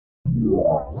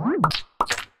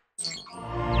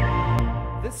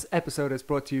This episode is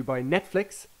brought to you by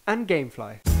Netflix and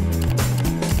Gamefly.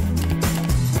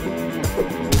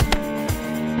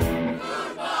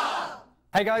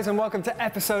 Hey guys, and welcome to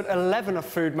episode 11 of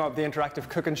Food Mob, the interactive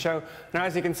cooking show. Now,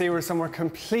 as you can see, we're somewhere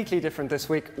completely different this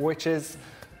week, which is,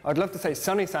 I'd love to say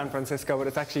sunny San Francisco, but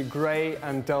it's actually grey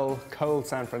and dull, cold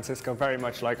San Francisco, very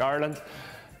much like Ireland.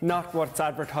 Not what's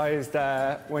advertised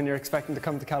when you're expecting to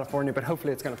come to California, but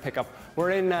hopefully it's going to pick up.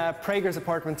 We're in Prager's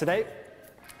apartment today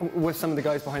with some of the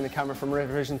guys behind the camera from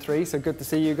Revision 3, so good to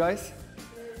see you guys.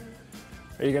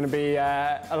 Are you going to be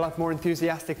a lot more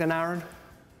enthusiastic than Aaron?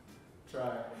 Try.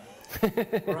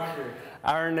 We're hungry.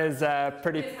 Aaron is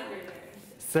pretty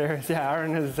serious. Yeah,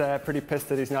 Aaron is pretty pissed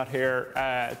that he's not here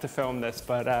to film this,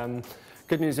 but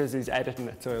good news is he's editing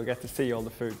it, so he'll get to see all the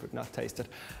food but not taste it.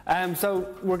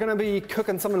 So we're going to be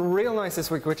cooking something real nice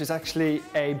this week, which is actually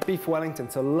a Beef Wellington.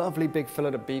 So lovely big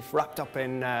fillet of beef wrapped up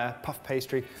in puff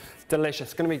pastry.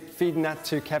 Delicious. Going to be feeding that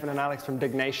to Kevin and Alex from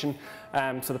DIGGNATION.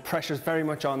 So the pressure's very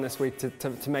much on this week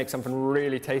to make something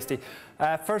really tasty.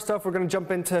 First off, we're going to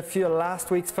jump into a few of last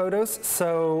week's photos.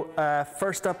 So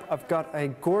first up, I've got a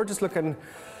gorgeous looking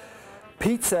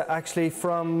pizza actually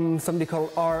from somebody called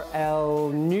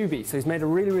RL Newbie. So he's made a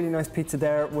really, really nice pizza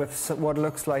there with what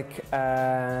looks like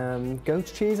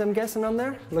goat cheese, I'm guessing, on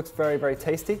there. Looks very, very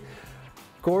tasty.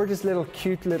 Gorgeous little,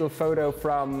 cute little photo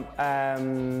from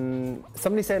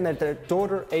somebody saying that their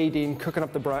daughter Aideen cooking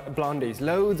up the blondies.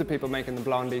 Loads of people making the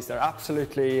blondies. They're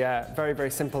absolutely very,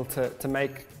 very simple to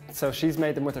make. So she's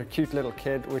made them with her cute little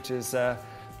kid, which is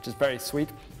very sweet.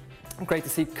 Great to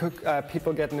see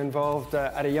people getting involved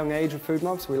at a young age with food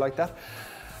mobs. We like that.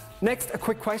 Next, a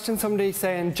quick question. Somebody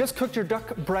saying, just cooked your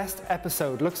duck breast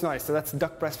episode. Looks nice. So that's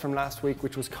duck breast from last week,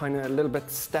 which was kind of a little bit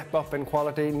step up in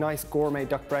quality. Nice gourmet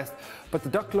duck breast. But the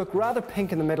duck looked rather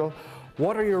pink in the middle.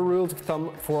 What are your rules of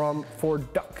thumb for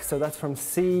duck? So that's from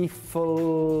Sea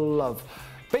Full Love.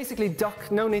 Basically,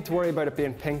 duck, no need to worry about it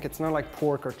being pink. It's not like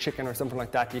pork or chicken or something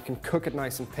like that. You can cook it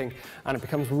nice and pink and it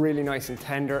becomes really nice and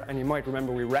tender. And you might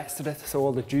remember we rested it, so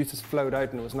all the juices flowed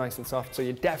out and it was nice and soft. So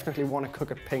you definitely want to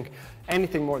cook it pink.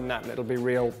 Anything more than that and it'll be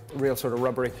real sort of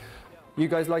rubbery. You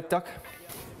guys like duck?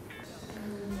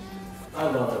 I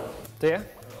love it. Do you?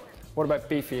 What about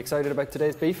beef? Are you excited about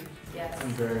today's beef? Yes. I'm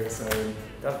very excited.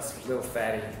 Duck's a little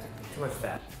fatty. Too much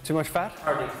fat. Too much fat?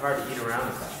 Hard to eat around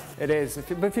with that. It is.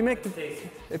 But if you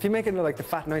make it like the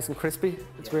fat nice and crispy,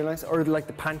 it's real nice. Or like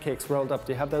the pancakes rolled up.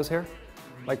 Do you have those here?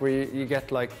 Like where you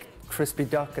get like crispy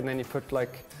duck and then you put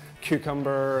like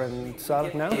cucumber and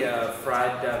salad? No? The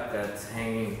fried duck that's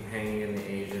hanging in the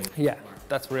Asian. Yeah,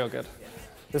 that's real good.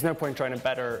 There's no point trying to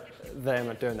better them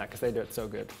at doing that because they do it so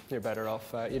good. You're better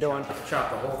off. You don't want to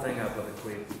chop the whole thing up with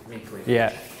a meat cleaver.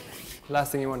 Yeah.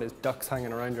 Last thing you want is ducks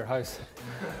hanging around your house.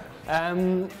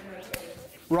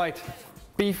 Right,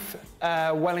 Beef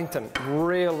Wellington,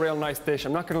 real nice dish.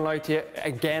 I'm not going to lie to you,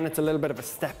 again, it's a little bit of a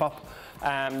step up.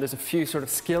 There's a few sort of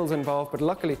skills involved, but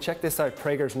luckily, check this out,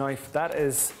 Prager's knife. That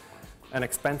is an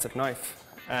expensive knife.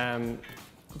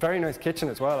 Very nice kitchen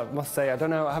as well, I must say. I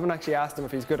don't know, I haven't actually asked him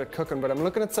if he's good at cooking, but I'm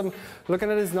looking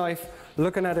at his knife,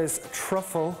 looking at his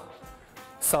truffle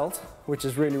salt, which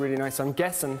is really nice. I'm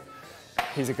guessing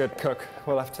he's a good cook.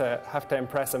 We'll have to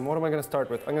impress him. What am I going to start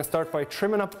with? I'm going to start by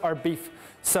trimming up our beef.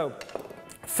 So,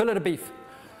 fillet of beef.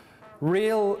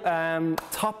 Real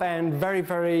top end,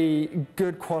 very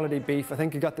good quality beef. I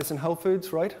think you got this in Whole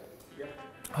Foods, right? Yeah.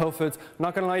 Whole Foods.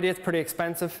 Not going to lie to you, it's pretty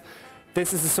expensive.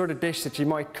 This is the sort of dish that you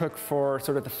might cook for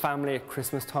sort of the family at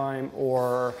Christmas time,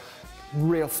 or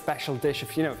real special dish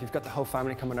if you've got the whole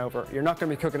family coming over. You're not going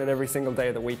to be cooking it every single day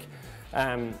of the week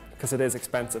because it is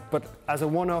expensive, but as a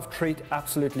one-off treat,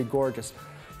 absolutely gorgeous.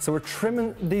 So we're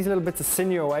trimming these little bits of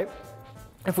sinew away.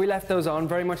 If we left those on,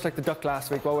 very much like the duck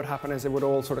last week, what would happen is it would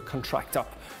all sort of contract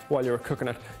up while you were cooking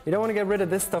it. You don't want to get rid of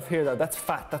this stuff here though. That's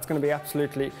fat. That's going to be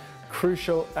absolutely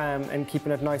crucial in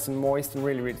keeping it nice and moist and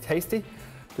really tasty.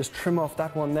 Just trim off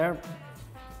that one there.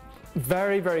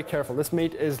 Very careful. This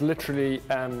meat is literally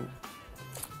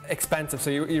expensive, so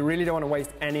you really don't want to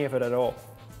waste any of it at all.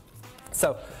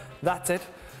 So that's it.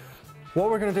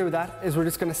 What we're going to do with that is we're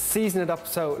just going to season it up.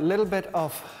 So a little bit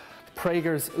of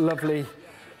Prager's lovely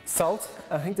salt.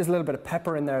 I think there's a little bit of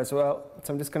pepper in there as well.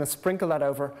 So I'm just going to sprinkle that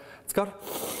over. It's got,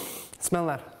 smell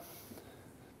that.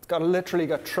 It's got literally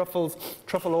got truffle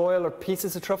oil or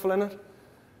pieces of truffle in it.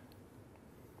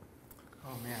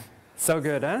 Oh man. So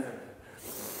good, eh?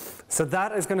 So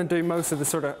that is going to do most of the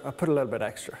sort of, I'll put a little bit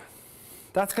extra.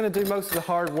 That's going to do most of the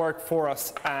hard work for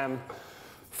us,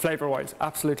 flavor-wise.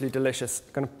 Absolutely delicious.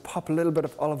 Going to pop a little bit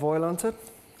of olive oil onto it.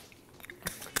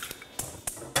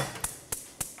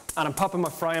 And I'm popping my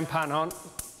frying pan on.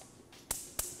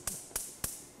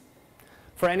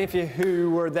 For any of you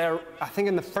who were there, I think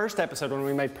in the first episode when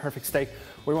we made perfect steak,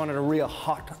 we wanted a real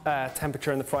hot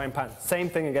temperature in the frying pan. Same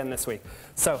thing again this week.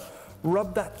 So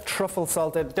rub that truffle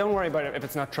salt in. Don't worry about it if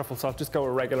it's not truffle salt, just go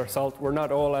with regular salt. We're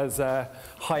not all as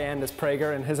high-end as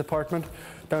Prager in his apartment.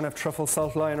 Don't have truffle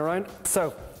salt lying around.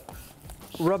 So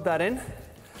rub that in.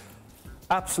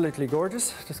 Absolutely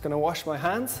gorgeous. Just gonna wash my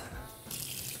hands.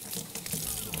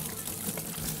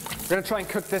 We're gonna try and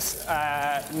cook this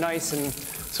nice and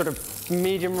sort of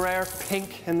medium rare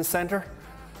pink in the center.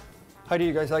 How do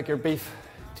you guys like your beef?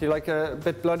 Do you like a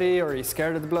bit bloody, or are you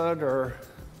scared of the blood, or?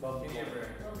 Medium rare.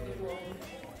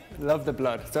 Love the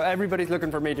blood. So everybody's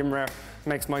looking for medium rare.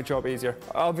 Makes my job easier.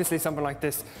 Obviously something like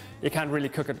this, you can't really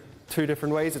cook it two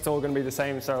different ways. It's all gonna be the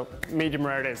same, so medium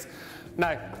rare it is.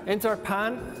 Now, into our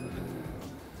pan,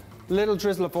 little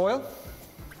drizzle of oil.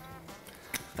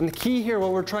 And the key here,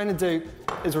 what we're trying to do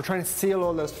is we're trying to seal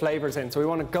all those flavors in. So we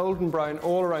want a golden brown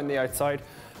all around the outside.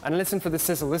 And listen for the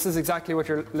sizzle. This is exactly what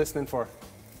you're listening for.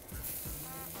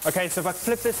 Okay, so if I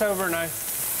flip this over now,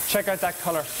 check out that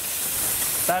color.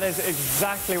 That is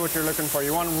exactly what you're looking for.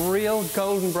 You want real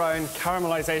golden brown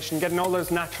caramelization, getting all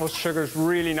those natural sugars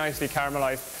really nicely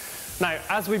caramelized. Now,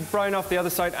 as we brown off the other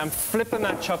side, I'm flipping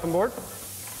that chopping board.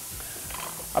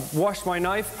 I've washed my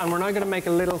knife, and we're now going to make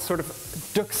a little sort of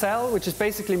duxelle, which is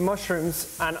basically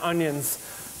mushrooms and onions,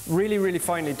 really, really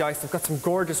finely diced. I've got some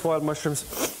gorgeous wild mushrooms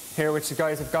here, which the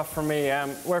guys have got from me.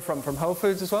 Where from Whole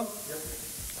Foods as well? Yep.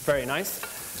 Very nice.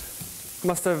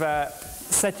 Must have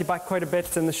set you back quite a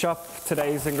bit in the shop,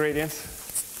 today's ingredients.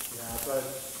 Yeah, but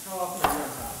how often are you on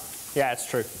time? Yeah, it's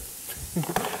true.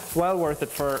 It's well worth it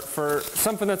for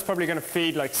something that's probably going to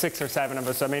feed like 6 or 7 of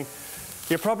us. I mean,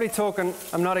 you're probably talking,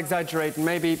 I'm not exaggerating,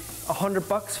 maybe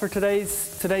 $100 for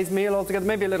today's meal altogether,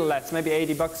 maybe a little less, maybe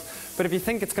 $80. But if you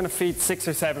think it's going to feed 6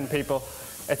 or 7 people,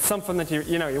 it's something that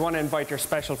you want to invite your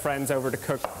special friends over to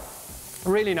cook.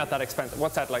 Really not that expensive.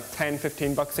 What's that, like 10,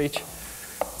 15 bucks each?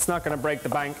 It's not going to break the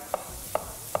bank.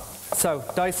 So,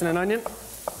 dicing an onion,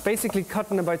 basically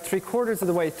cutting about 3/4 of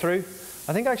the way through.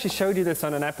 I think I actually showed you this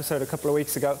on an episode a couple of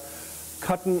weeks ago.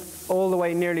 Cutting all the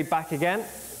way nearly back again.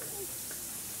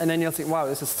 And then you'll see, wow,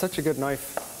 this is such a good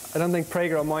knife. I don't think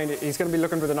Prager will mind it. He's going to be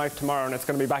looking for the knife tomorrow, and it's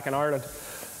going to be back in Ireland.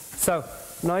 So,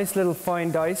 nice little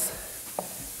fine dice.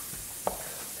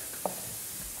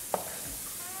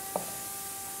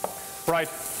 Right,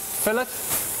 fillet.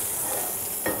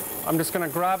 I'm just going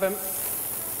to grab him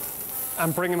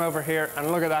and bring him over here,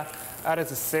 and look at that. That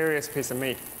is a serious piece of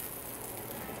meat.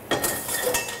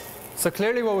 So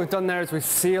clearly what we've done there is we've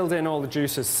sealed in all the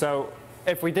juices. So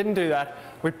if we didn't do that,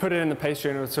 we'd put it in the pastry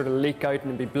and it would sort of leak out and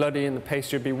it'd be bloody and the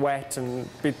pastry would be wet and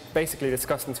be basically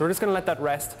disgusting. So we're just going to let that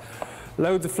rest.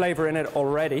 Loads of flavour in it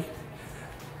already.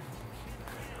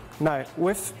 Now,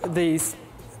 with these,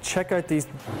 check out these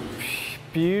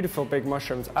beautiful big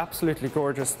mushrooms, absolutely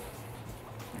gorgeous.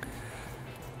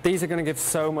 These are going to give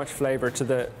so much flavour to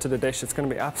the dish. It's going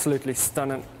to be absolutely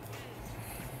stunning.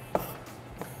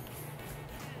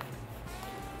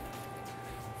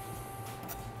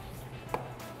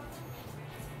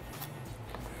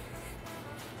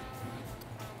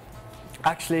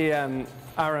 Actually,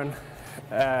 Aaron,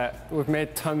 we've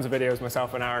made tons of videos,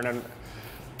 myself and Aaron, and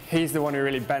he's the one who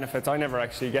really benefits. I never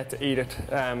actually get to eat it.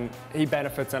 He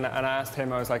benefits, and I asked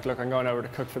him, I was like, look, I'm going over to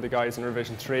cook for the guys in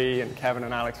Revision 3 and Kevin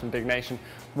and Alex from DIGGNATION.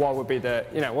 What would be the,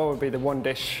 what would be the one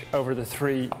dish over the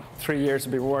three years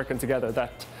we've been working together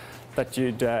that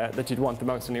you'd want the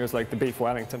most? And he was like, the Beef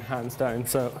Wellington, hands down.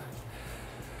 So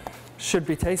should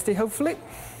be tasty, hopefully.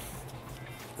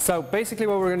 So basically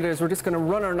what we're going to do is we're just going to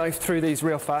run our knife through these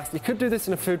real fast. You could do this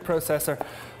in a food processor.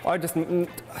 I just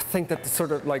think that the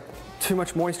sort of like too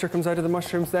much moisture comes out of the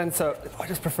mushrooms then, so I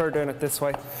just prefer doing it this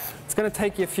way. It's going to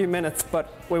take you a few minutes,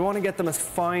 but we want to get them as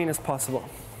fine as possible.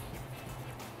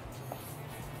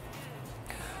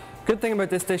 Good thing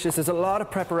about this dish is there's a lot of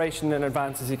preparation in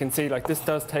advance, as you can see. Like, this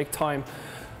does take time.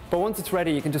 But once it's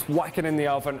ready, you can just whack it in the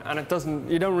oven, and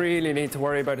you don't really need to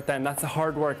worry about it then. That's the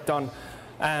hard work done.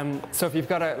 So if you've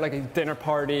got a dinner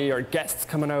party or guests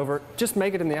coming over, just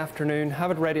make it in the afternoon, have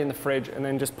it ready in the fridge, and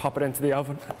then just pop it into the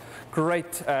oven.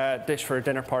 Great dish for a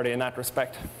dinner party in that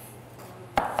respect.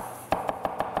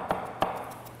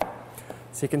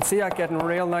 So you can see that getting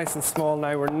real nice and small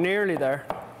now. We're nearly there.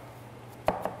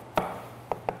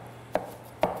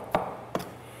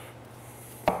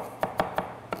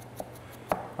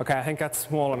 Okay, I think that's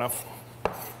small enough.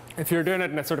 If you're doing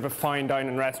it in a sort of a fine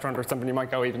dining restaurant or something, you might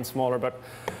go even smaller, but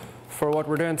for what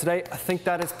we're doing today, I think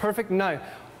that is perfect. Now,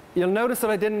 You'll notice that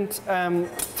I didn't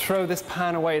throw this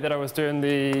pan away that I was doing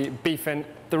the beef in.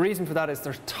 The reason for that is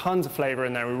there's tons of flavor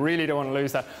in there. We really don't want to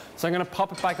lose that. So I'm going to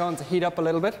pop it back on to heat up a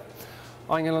little bit.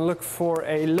 I'm going to look for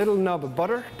a little knob of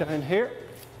butter down here.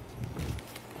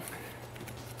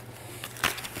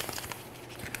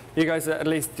 You guys, at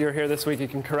least you're here this week, you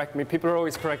can correct me. People are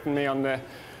always correcting me on the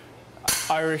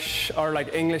Irish or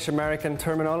like English American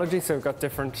terminology, so we've got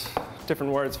different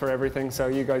words for everything. So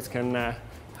you guys can,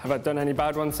 have I done any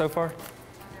bad ones so far?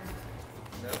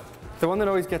 No. The one that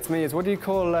always gets me is, what do you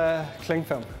call cling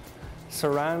film?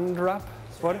 Saran wrap?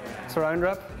 What? Saran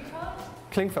wrap?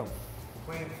 Cling film.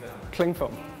 Cling film. Cling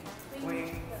film.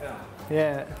 Cling film.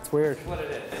 Yeah, it's weird. That's what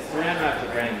it is. Saran wrap's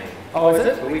a brand name. Oh, is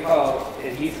it? But we call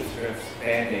adhesive strips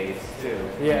Band-Aids too.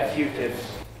 Yeah. And Q-tips.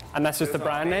 And that's just the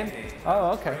brand name?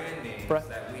 Oh, okay. Brand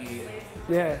names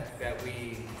that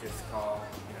we just call,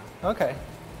 you know. Okay.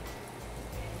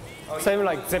 Same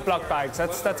like Ziploc bags.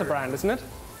 That's a brand, isn't it?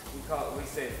 We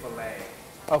say fillet.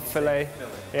 Oh, fillet.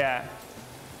 Yeah.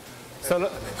 So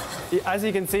look, as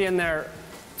you can see in there,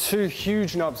 2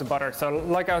 huge knobs of butter. So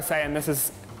like I was saying, this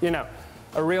is, you know,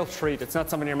 a real treat. It's not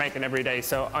something you're making every day.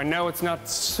 So I know it's not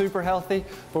super healthy,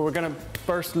 but we're going to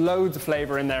burst loads of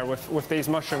flavor in there with these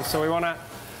mushrooms. So we want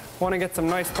to get some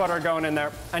nice butter going in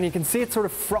there. And you can see it sort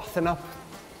of frothing up.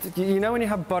 You know when you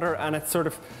have butter and it's sort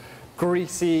of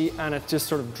greasy and it just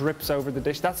sort of drips over the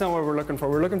dish? That's not what we're looking for.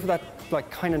 We're looking for that like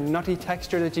kind of nutty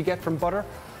texture that you get from butter.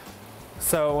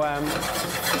 So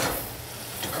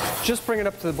just bring it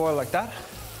up to the boil like that.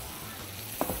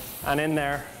 And in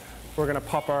there, we're going to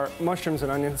pop our mushrooms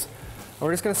and onions. And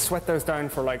we're just going to sweat those down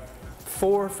for like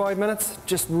 4 or 5 minutes.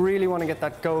 Just really want to get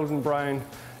that golden brown,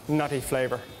 nutty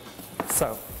flavor.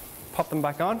 So pop them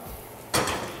back on.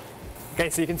 Okay,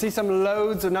 so you can see some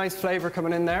loads of nice flavor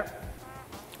coming in there.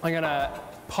 I'm going to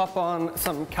pop on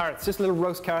some carrots, just little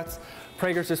roast carrots.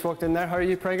 Prager's just walked in there. How are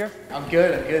you, Prager? I'm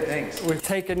good, thanks. We've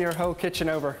taken your whole kitchen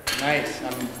over. Nice,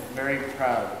 I'm very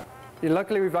proud.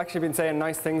 Luckily, we've actually been saying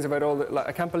nice things about all the, like,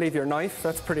 I can't believe your knife.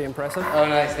 That's pretty impressive. Oh,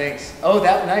 nice, thanks. Oh,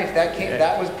 that knife,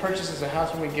 that was purchased as a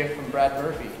housewarming gift from Brad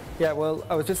Murphy. Yeah, well,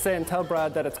 I was just saying, tell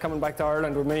Brad that it's coming back to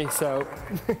Ireland with me, so.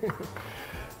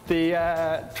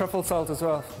 The truffle salt as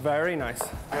well, very nice.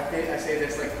 I say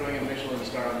this like throwing a Michelin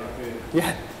star on your food.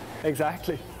 Yeah,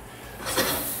 exactly.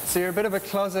 So you're a bit of a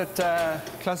closet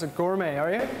gourmet,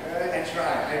 are you? I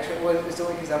try. Well, it's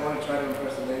only because I want to try to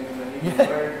impress the ladies and you can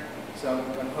learn. So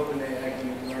I'm hoping that I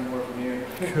can learn more from you.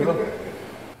 Cool.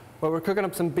 Well, we're cooking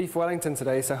up some beef Wellington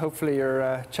today, so hopefully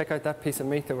you're check out that piece of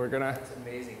meat that we're gonna. That's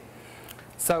amazing.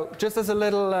 So just as a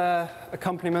little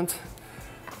accompaniment,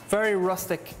 very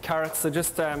rustic carrots. So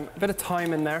just a bit of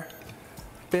thyme in there,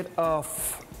 a bit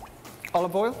of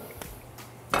olive oil,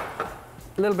 a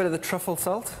little bit of the truffle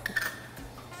salt.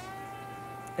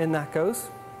 In that goes.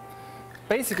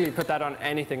 Basically, put that on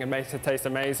anything, it makes it taste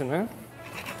amazing, huh?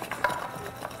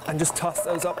 And just toss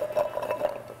those up.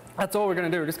 That's all we're going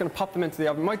to do. We're just going to pop them into the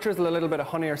oven. Might drizzle a little bit of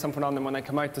honey or something on them when they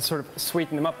come out to sort of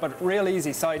sweeten them up, but real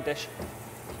easy side dish.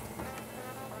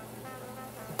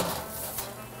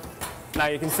 Now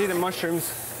you can see the mushroom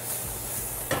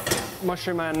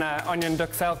and onion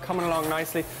duxelle coming along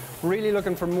nicely. Really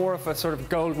looking for more of a sort of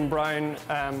golden brown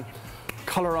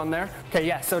color on there. Okay,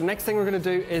 yeah, so next thing we're going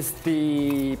to do is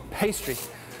the pastry.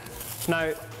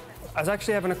 Now, I was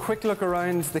actually having a quick look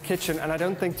around the kitchen, and I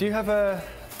don't think, do you have a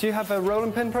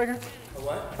rolling pin, Prager? A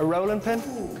what? A rolling pin?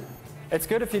 Ooh. It's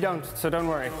good if you don't, so don't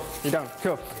worry. You don't,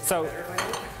 cool. So,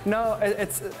 no,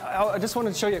 I just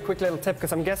wanted to show you a quick little tip,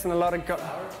 because I'm guessing a lot of,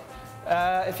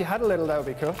 if you had a little, that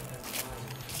would be cool.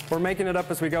 We're making it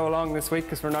up as we go along this week,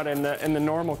 because we're not in the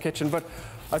normal kitchen, but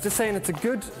I was just saying it's a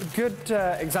good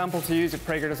example to use if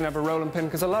Prager doesn't have a rolling pin,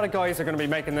 because a lot of guys are going to be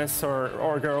making this,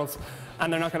 or girls,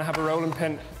 and they're not going to have a rolling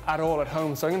pin at all at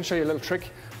home. So I'm going to show you a little trick.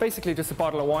 Basically just a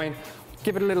bottle of wine.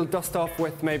 Give it a little dust off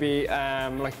with maybe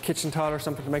like a kitchen towel or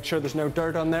something to make sure there's no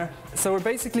dirt on there. So we're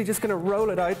basically just going to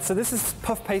roll it out. So this is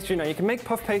puff pastry now. You can make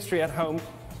puff pastry at home.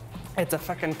 It's a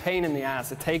fucking pain in the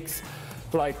ass. It takes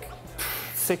like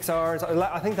 6 hours.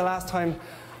 I think the last time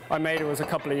I made it was a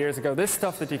couple of years ago. This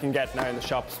stuff that you can get now in the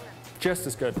shops, just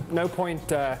as good. No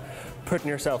point putting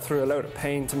yourself through a load of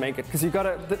pain to make it, because you've got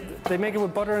to, they make it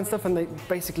with butter and stuff, and they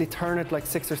basically turn it like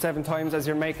 6 or 7 times as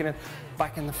you're making it,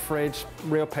 back in the fridge.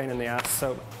 Real pain in the ass,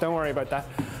 so don't worry about that.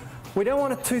 We don't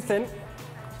want it too thin,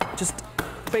 just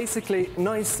basically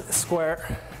nice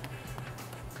square.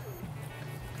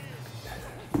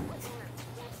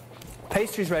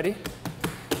 Pastry's ready.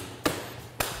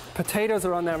 Potatoes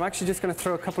are on there. I'm actually just going to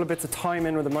throw a couple of bits of thyme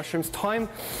in with the mushrooms. Thyme,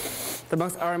 the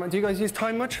most aromatic. Do you guys use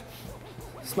thyme much?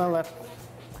 Smell that.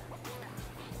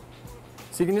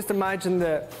 So you can just imagine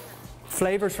the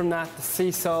flavors from that, the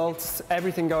sea salts,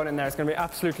 everything going in there. It's going to be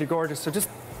absolutely gorgeous. So just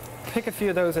pick a few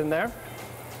of those in there.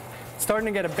 Starting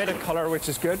to get a bit of color, which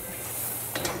is good.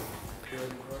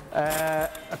 A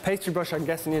pastry brush, I'm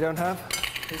guessing you don't have?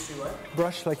 Pastry what?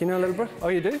 Brush, like, you know, a little brush? Oh,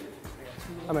 you do?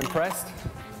 I'm impressed.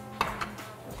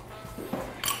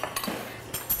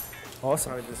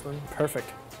 Awesome. Try this one.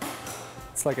 Perfect.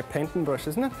 It's like a painting brush,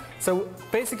 isn't it? So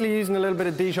basically using a little bit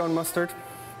of Dijon mustard,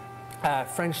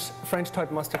 French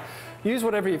type mustard. Use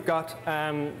whatever you've got,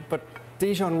 but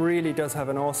Dijon really does have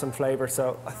an awesome flavor,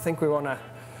 so I think we want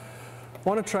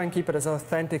to try and keep it as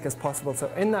authentic as possible.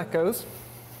 So in that goes.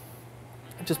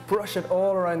 Just brush it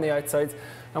all around the outsides.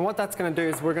 And what that's going to do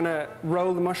is we're going to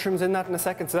roll the mushrooms in that in a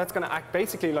second. So that's going to act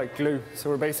basically like glue. So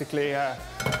we're basically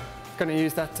going to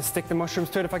use that to stick the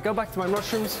mushrooms to it. If I go back to my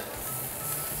mushrooms,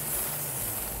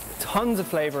 tons of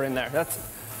flavor in there. That's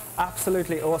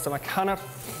absolutely awesome. I cannot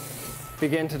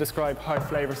begin to describe how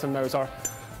flavoursome those are.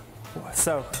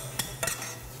 So,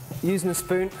 using a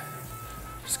spoon,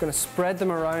 just going to spread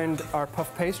them around our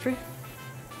puff pastry.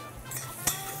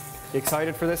 You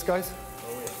excited for this, guys?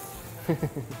 Oh, yeah.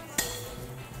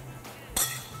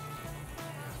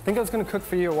 I think I was going to cook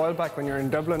for you a while back when you were in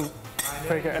Dublin,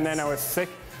 Prager, and then I was sick.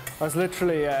 I was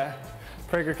literally,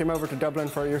 Prager came over to Dublin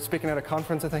for, you were speaking at a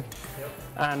conference, I think. Yep.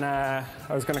 And I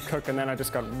was going to cook, and then I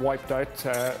just got wiped out,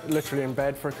 literally in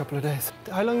bed for a couple of days.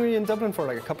 How long were you in Dublin for,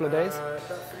 like a couple of days? About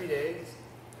 3 days.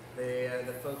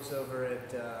 The folks over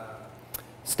at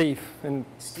Steve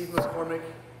McCormick,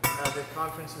 the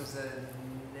conference was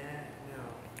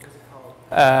what was it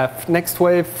called? Next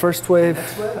Wave, First Wave.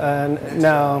 Next Wave?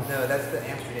 No. No, that's the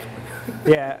Amsterdam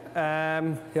one.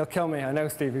 Yeah, he'll kill me. I know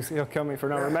Steve, he'll kill me for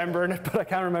not remembering it, but I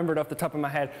can't remember it off the top of my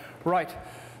head. Right,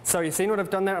 so you seen what I've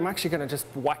done there? I'm actually going to just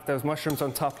whack those mushrooms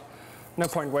on top. No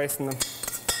point wasting them.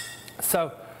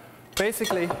 So,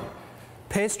 basically,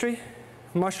 pastry,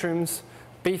 mushrooms,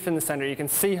 beef in the center. You can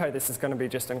see how this is going to be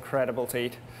just incredible to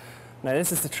eat. Now,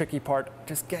 this is the tricky part.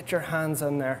 Just get your hands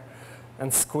on there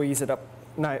and squeeze it up.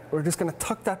 Now, we're just going to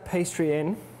tuck that pastry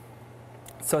in.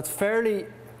 So it's fairly,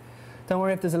 don't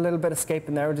worry if there's a little bit of escape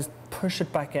in there. We'll just push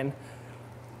it back in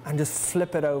and just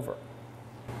flip it over.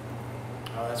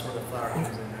 Oh, that's where the flour comes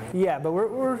in, right? Yeah, but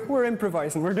we're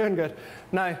improvising. We're doing good.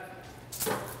 Now,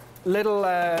 little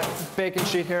baking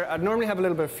sheet here. I'd normally have a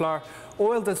little bit of flour.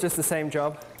 Oil does just the same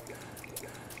job.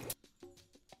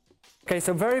 Okay,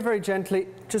 so very, very gently,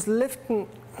 just lifting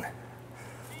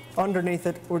underneath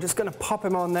it. We're just going to pop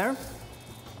him on there.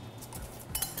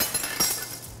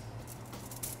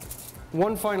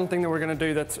 One final thing that we're going to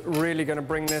do that's really going to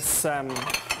bring this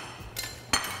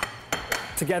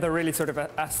together really sort of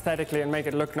aesthetically and make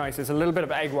it look nice is a little bit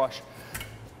of egg wash.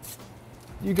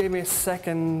 You gave me a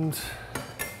second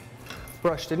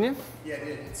brush, didn't you? Yeah, I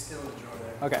did. It's still in the drawer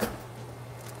there. Okay.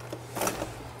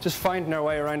 Just finding our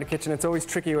way around the kitchen. It's always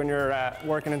tricky when you're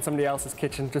working in somebody else's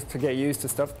kitchen just to get used to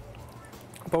stuff.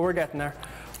 But we're getting there.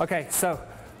 Okay, so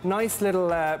nice little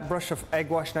brush of egg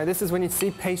wash. Now this is when you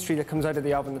see pastry that comes out of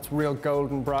the oven that's real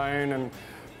golden brown and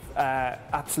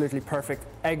absolutely perfect.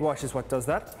 Egg wash is what does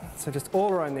that. So just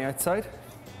all around the outside.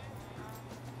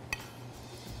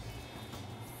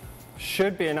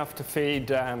 Should be enough to feed,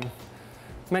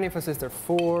 many of us is there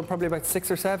 4, probably about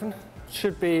 6 or 7.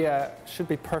 Should be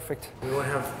perfect. We won't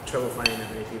have trouble finding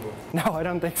that many people. No, I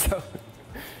don't think so.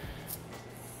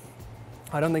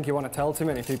 I don't think you want to tell too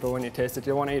many people when you taste it.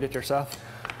 You want to eat it yourself.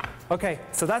 Okay,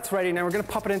 so that's ready. Now we're going to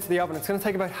pop it into the oven. It's going to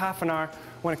take about half an hour.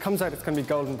 When it comes out, it's going to be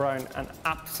golden brown and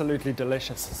absolutely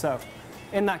delicious. So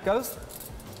in that goes.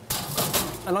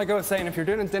 And like I was saying, if you're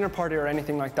doing a dinner party or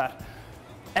anything like that,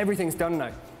 everything's done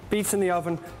now. Beef's in the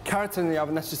oven, carrots in the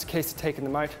oven. That's just a case of taking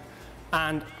them out.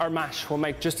 And our mash will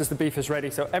make just as the beef is ready.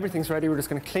 So everything's ready. We're just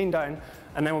going to clean down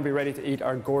and then we'll be ready to eat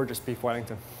our gorgeous beef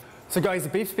Wellington. So guys, the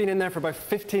beef's been in there for about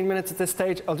 15 minutes at this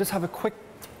stage. I'll just have a quick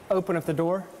open of the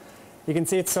door. You can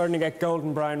see it's starting to get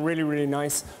golden brown, really, really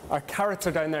nice. Our carrots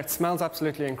are down there. It smells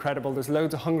absolutely incredible. There's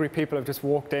loads of hungry people have just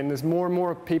walked in. There's more and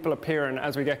more people appearing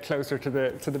as we get closer to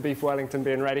the beef Wellington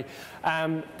being ready.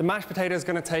 The mashed potato is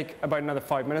going to take about another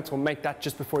 5 minutes. We'll make that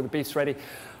just before the beef's ready.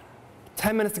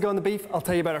 10 minutes to go on the beef. I'll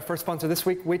tell you about our first sponsor this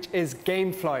week, which is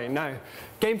Gamefly. Now,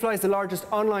 Gamefly is the largest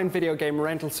online video game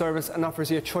rental service and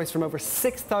offers you a choice from over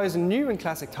 6,000 new and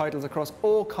classic titles across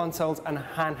all consoles and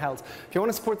handhelds. If you want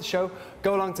to support the show,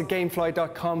 go along to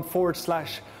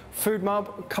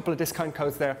gamefly.com/foodmob. A couple of discount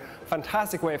codes there.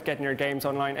 Fantastic way of getting your games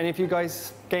online. Any of you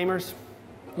guys gamers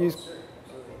use? Sure.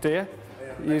 Do you?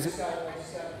 Yeah. Use it?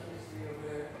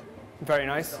 Very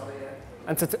nice.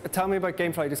 And so tell me about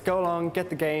Gamefly. Just go along, get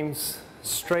the games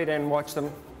straight in, watch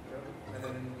them. And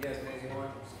then you guys amazing one.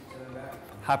 Just keep sending them back.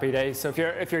 Happy days. So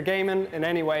if you're gaming in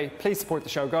any way, please support the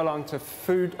show. Go along to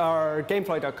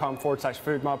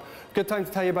gamefly.com/foodmob. Good time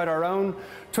to tell you about our own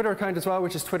Twitter account as well,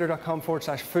 which is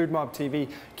twitter.com/foodmobtv.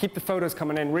 Keep the photos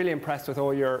coming in. Really impressed with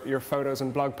all your photos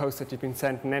and blog posts that you've been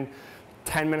sending in.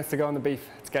 10 minutes to go on the beef.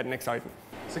 It's getting exciting.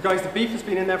 So guys, the beef has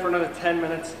been in there for another 10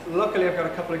 minutes. Luckily, I've got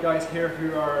a couple of guys here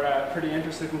who are pretty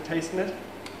interested in tasting it.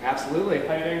 Absolutely.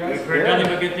 How you doing, guys? We've heard nothing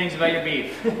but good things about your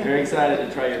beef. Very excited to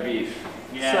try your beef.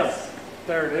 Yes. So,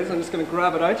 there it is. I'm just going to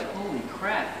grab it out. Holy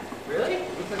crap. Really?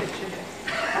 Looks like it's chicken.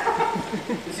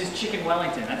 This is chicken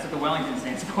Wellington. That's what the Wellington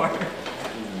stands for.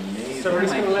 So we're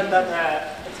just going to let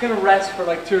that, it's going to rest for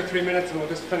like 2 or 3 minutes, and we'll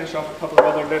just finish off a couple of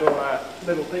other little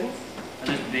things. Are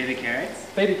those baby carrots?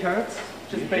 Baby carrots,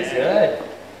 just basically. Good.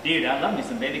 Dude, I love me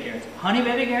some baby carrots. Honey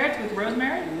baby carrots with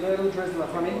rosemary? A little drizzle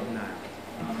of honey.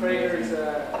 Prager's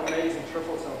amazing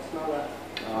truffle sauce. Smell that.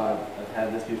 I've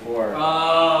had this before.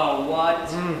 Oh, what?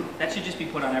 That should just be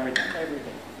put on everything.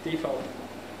 Everything. Default.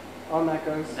 On that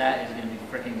goes. That is going to be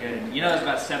freaking good. You know that's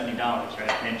about $70, right?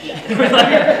 Pinch. Yeah.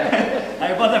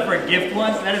 I bought that for a gift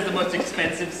once. That is the most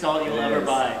expensive salt you'll ever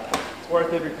buy. It's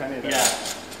worth every penny. Yeah.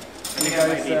 I think I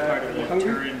might be part of the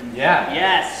Turin. Yeah.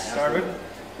 Yes. Started.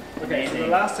 Okay, so the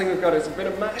last thing we've got is a bit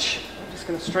of mash. I'm just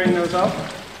going to strain those off.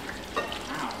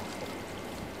 Wow.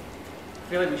 I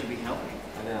feel like we should be helping.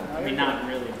 I know. I mean, not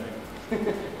really, but.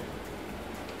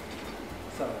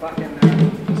 So back in there.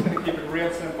 Just going to keep it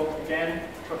real simple. Again,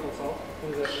 truffle salt.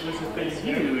 This is big.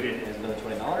 Huge. Is another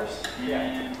 $20?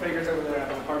 Yeah. Prager's over there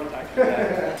having a heart attack.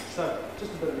 Yeah. So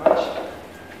just a bit of mash.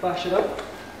 Bash it up.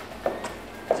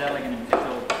 Is that like an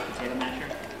official potato masher?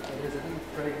 It is. I think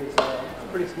Prager's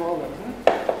pretty small though, isn't it?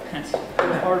 That's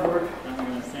Hard work. I'm not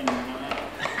going to say anything on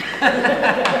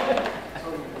that.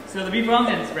 So the beef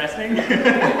Wellington is resting. Like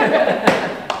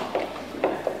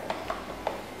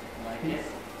it.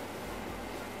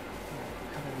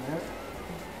 Come in there.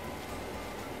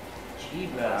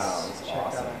 Jeebus. Wow, this is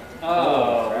awesome.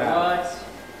 Oh, crap. what?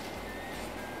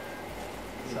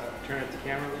 So turn it to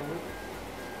camera a little bit.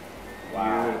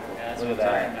 Wow. Yeah, that's Look what at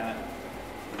I'm that. talking about.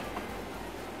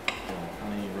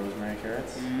 Honey, rosemary,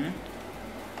 carrots. Mm-hmm.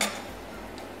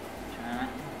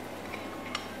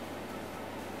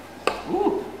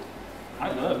 Ooh,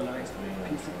 I love a nice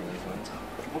piece of beef on top.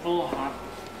 It's a little hot.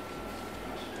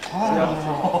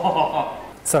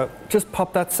 So just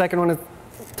pop that second one. It's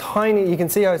tiny. You can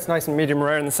see how it's nice and medium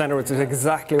rare in the center, which is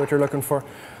exactly what you're looking for.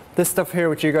 This stuff here,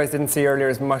 which you guys didn't see earlier,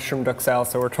 is mushroom duxelle.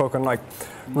 So we're talking like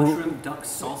Mushroom duck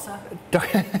salsa?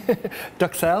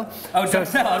 duxelle. Oh,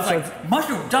 duxelle. I was like,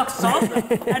 mushroom duck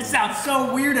salsa? That sounds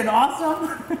so weird and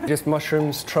awesome. Just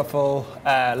mushrooms, truffle,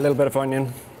 a little bit of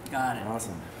onion. Got it.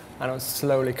 Awesome. And it was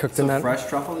slowly cooked So in that. fresh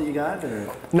truffle that you got? Or?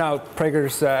 No,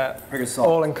 Prager's salt.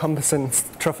 all-encompassing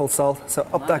truffle salt. So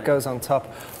up that goes on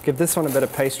top. Give this one a bit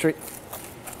of pastry.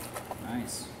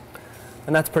 Nice.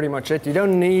 And that's pretty much it. You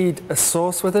don't need a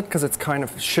sauce with it because it's kind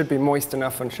of should be moist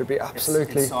enough and should be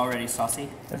absolutely. It's already saucy.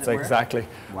 That's exactly.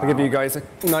 I'll give you guys a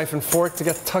knife and fork to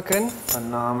get tucked in.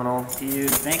 Phenomenal. Dude,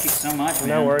 thank you so much, man.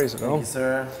 No worries at all. Thank you,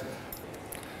 sir.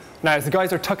 Now, as the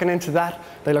guys are tucking into that,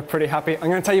 they look pretty happy. I'm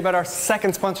going to tell you about our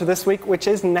second sponsor this week, which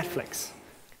is Netflix.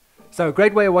 So, a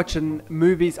great way of watching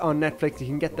movies on Netflix. You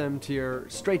can get them to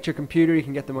straight to your computer. You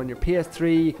can get them on your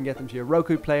PS3. You can get them to your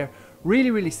Roku player.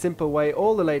 Really, really simple way.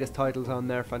 All the latest titles on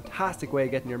there. Fantastic way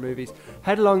of getting your movies.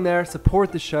 Head along there,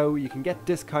 support the show. You can get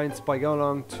discounts by going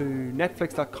along to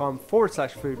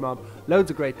netflix.com/foodmob.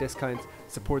 Loads of great discounts.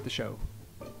 Support the show.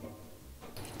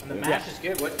 And the mash is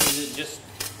good. What is it? Just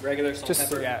regular salt,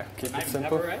 pepper? Yeah, keep it Knife and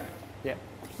simple. pepper, right? Yeah.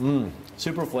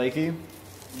 Super flaky.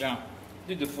 Yeah.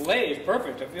 Dude, the fillet is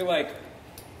perfect. I feel like, man,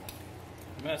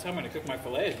 that's how I'm going to cook my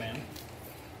fillets, man.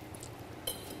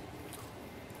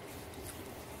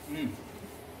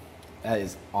 That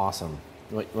is awesome.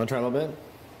 You want to try a little bit?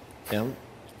 Yeah.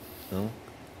 No?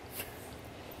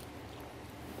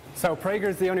 So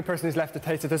Prager's the only person who's left to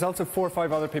taste it. There's also 4 or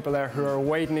 5 other people there who are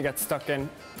waiting to get stuck in.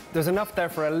 There's enough there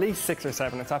for at least 6 or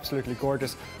 7. It's absolutely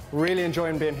gorgeous. Really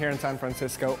enjoying being here in San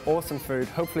Francisco. Awesome food.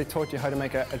 Hopefully taught you how to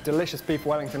make a delicious beef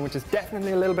Wellington, which is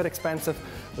definitely a little bit expensive,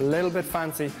 a little bit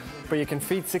fancy, but you can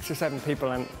feed 6 or 7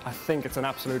 people, and I think it's an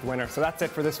absolute winner. So that's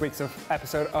it for this week's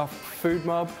episode of Food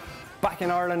Mob. Back in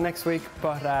Ireland next week,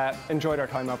 but enjoyed our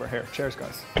time over here. Cheers,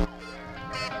 guys.